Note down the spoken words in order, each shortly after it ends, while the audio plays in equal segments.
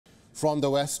From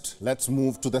the West, let's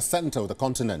move to the center of the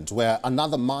continent, where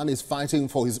another man is fighting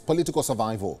for his political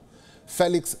survival.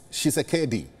 Felix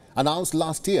Tshisekedi announced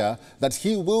last year that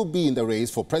he will be in the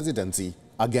race for presidency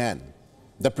again.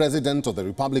 The president of the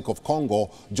Republic of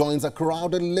Congo joins a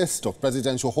crowded list of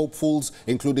presidential hopefuls,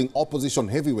 including opposition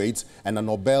heavyweights and a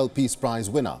Nobel Peace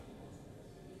Prize winner.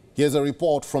 Here's a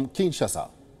report from Kinshasa.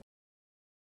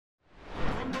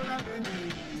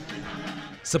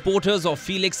 Supporters of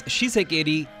Felix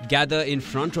Tshisekedi gather in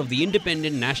front of the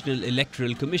Independent National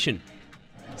Electoral Commission,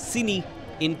 CENI,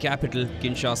 in capital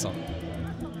Kinshasa.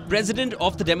 President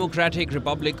of the Democratic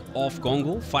Republic of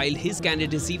Congo filed his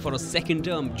candidacy for a second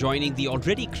term, joining the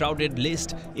already crowded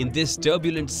list in this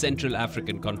turbulent Central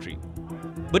African country.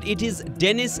 But it is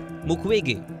Denis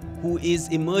Mukwege who is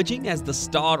emerging as the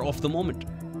star of the moment.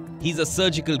 He's a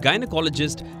surgical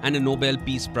gynecologist and a Nobel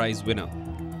Peace Prize winner.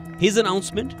 His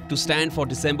announcement to stand for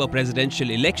December presidential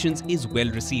elections is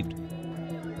well received.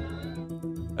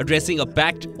 Addressing a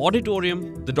packed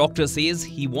auditorium, the doctor says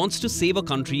he wants to save a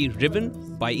country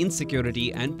riven by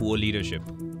insecurity and poor leadership.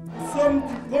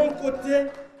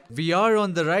 We are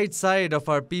on the right side of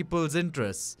our people's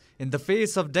interests. In the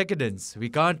face of decadence, we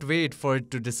can't wait for it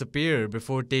to disappear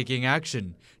before taking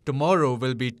action. Tomorrow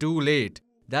will be too late.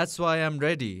 That's why I'm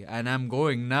ready and I'm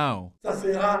going now.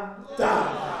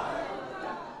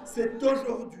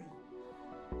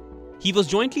 He was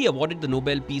jointly awarded the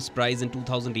Nobel Peace Prize in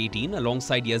 2018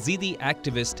 alongside Yazidi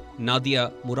activist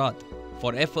Nadia Murad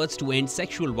for efforts to end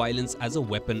sexual violence as a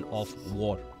weapon of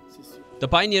war. The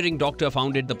pioneering doctor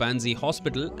founded the Panzi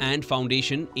Hospital and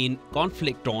Foundation in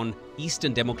conflict-torn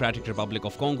Eastern Democratic Republic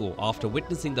of Congo after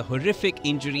witnessing the horrific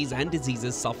injuries and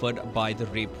diseases suffered by the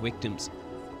rape victims.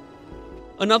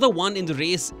 Another one in the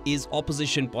race is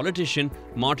opposition politician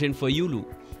Martin Fayulu,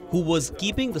 who was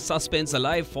keeping the suspense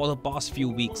alive for the past few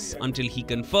weeks until he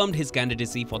confirmed his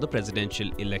candidacy for the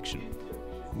presidential election.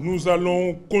 We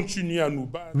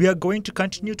are going to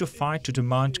continue to fight to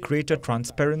demand greater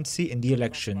transparency in the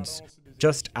elections.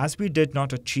 Just as we did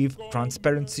not achieve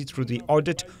transparency through the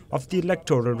audit of the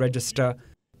electoral register,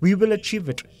 we will achieve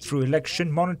it through election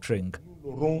monitoring.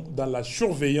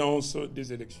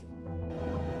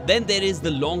 Then there is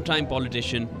the longtime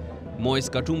politician Moise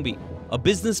Katumbi, a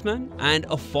businessman and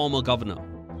a former governor.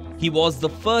 He was the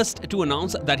first to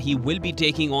announce that he will be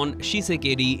taking on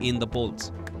Tshisekedi in the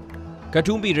polls.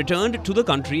 Katumbi returned to the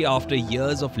country after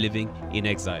years of living in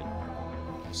exile.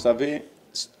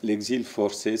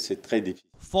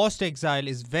 Forced exile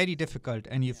is very difficult,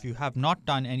 and if you have not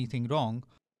done anything wrong,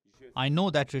 I know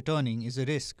that returning is a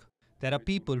risk. There are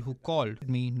people who called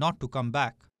me not to come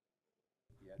back.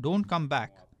 Don't come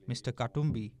back, Mr.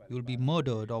 Katumbi, you'll be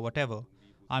murdered or whatever.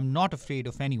 I'm not afraid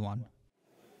of anyone.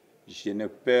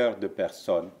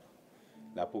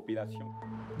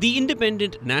 The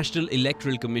Independent National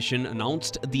Electoral Commission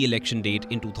announced the election date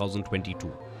in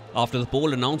 2022. After the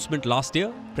poll announcement last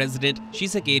year, President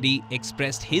Tshisekedi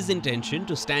expressed his intention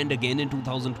to stand again in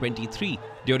 2023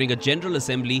 during a General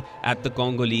Assembly at the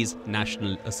Congolese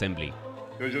National Assembly.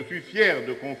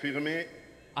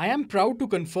 I am proud to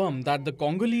confirm that the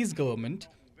Congolese government,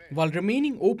 while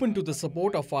remaining open to the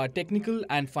support of our technical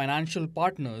and financial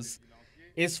partners,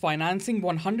 is financing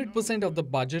 100% of the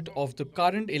budget of the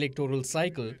current electoral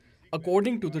cycle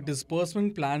according to the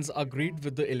disbursement plans agreed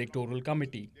with the Electoral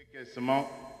Committee.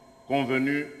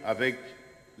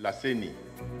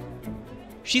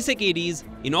 Tshisekedi's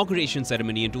inauguration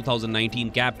ceremony in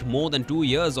 2019 capped more than 2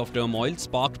 years of turmoil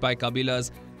sparked by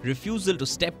Kabila's refusal to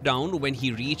step down when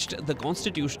he reached the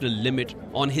constitutional limit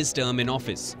on his term in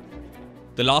office.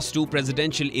 The last two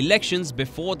presidential elections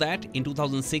before that, in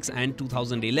 2006 and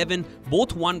 2011,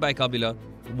 both won by Kabila,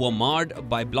 were marred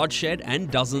by bloodshed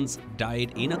and dozens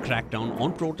died in a crackdown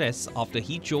on protests after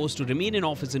he chose to remain in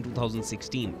office in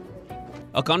 2016.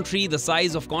 A country the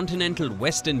size of continental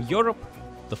Western Europe,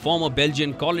 the former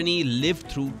Belgian colony lived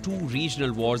through two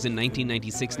regional wars in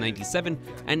 1996-97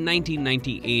 and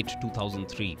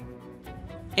 1998-2003.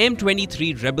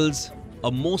 M23 rebels, a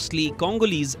mostly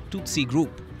Congolese Tutsi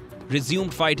group,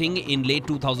 resumed fighting in late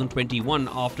 2021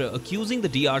 after accusing the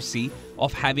DRC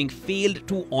of having failed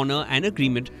to honor an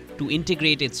agreement to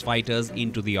integrate its fighters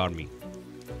into the army.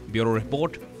 Bureau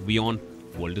Report, WION,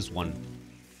 World is One.